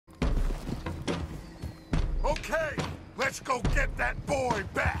Okay, let's go get that boy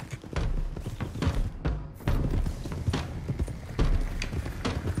back.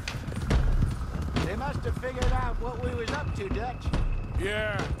 They must have figured out what we was up to, Dutch.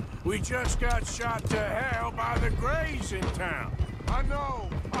 Yeah, we just got shot to hell by the Greys in town. I know.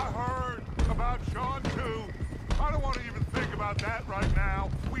 I heard about Sean, too. I don't want to even think about that right now.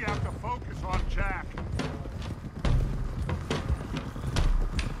 We have to focus on Jack.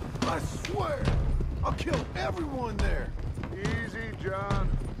 I swear, I'll kill everyone there. Easy, John.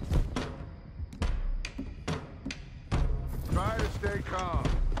 Try to stay calm.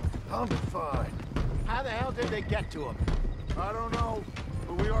 I'm fine. How the hell did they get to him? I don't know,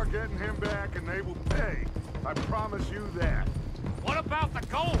 but we are getting him back and they will pay. I promise you that. What about the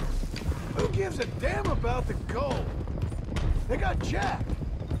gold? Who gives a damn about the gold? They got Jack.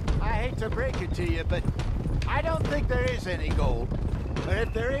 I hate to break it to you, but I don't think there is any gold. But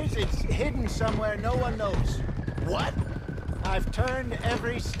if there is, it's hidden somewhere no one knows. What? I've turned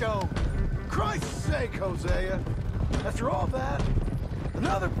every stone. Christ's sake, Hosea. After all that,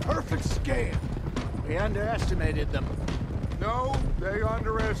 another perfect scam. We underestimated them. No, they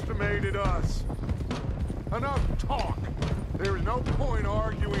underestimated us. Enough talk. There is no point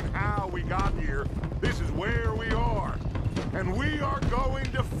arguing how we got here. This is where we are. And we are going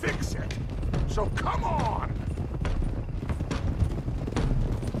to fix it. So come on!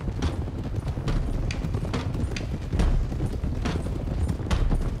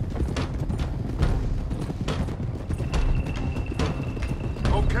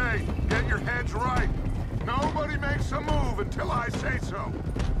 Okay, get your heads right. Nobody makes a move until I say so.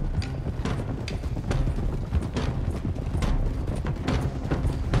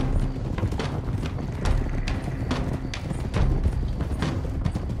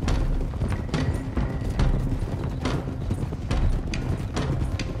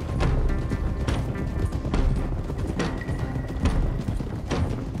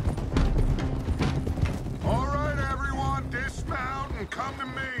 All right, everyone, dismount and come to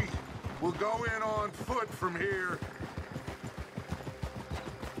me. We'll go in on foot from here.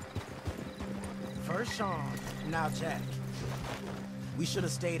 First Sean, now Jack. We should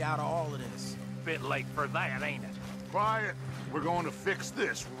have stayed out of all of this. Bit late for that, ain't it? Quiet. We're going to fix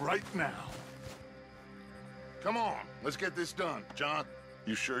this right now. Come on, let's get this done. John,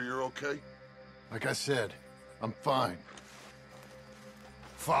 you sure you're okay? Like I said, I'm fine.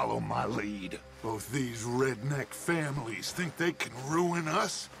 Follow my lead. Both these redneck families think they can ruin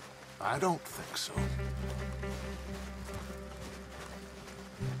us? I don't think so.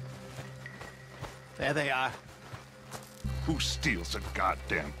 There they are. Who steals a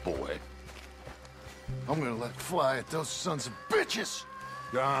goddamn boy? I'm gonna let fly at those sons of bitches!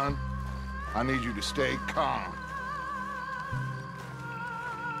 John, I need you to stay calm.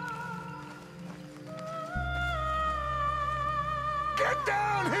 Get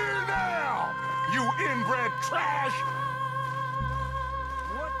down here now, you inbred trash!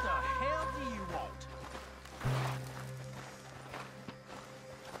 What the hell do you want?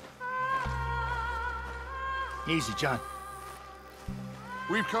 Easy, John.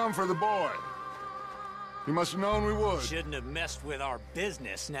 We've come for the boy. You must have known we would. Shouldn't have messed with our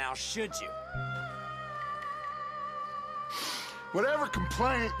business now, should you? Whatever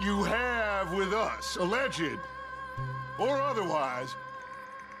complaint you have with us, alleged or otherwise,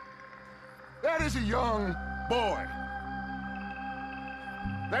 that is a young boy.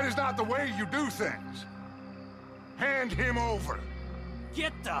 That is not the way you do things. Hand him over.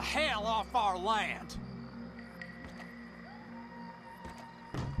 Get the hell off our land!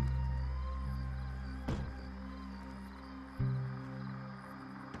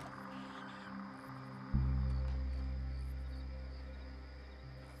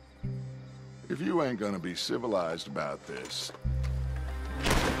 If you ain't gonna be civilized about this,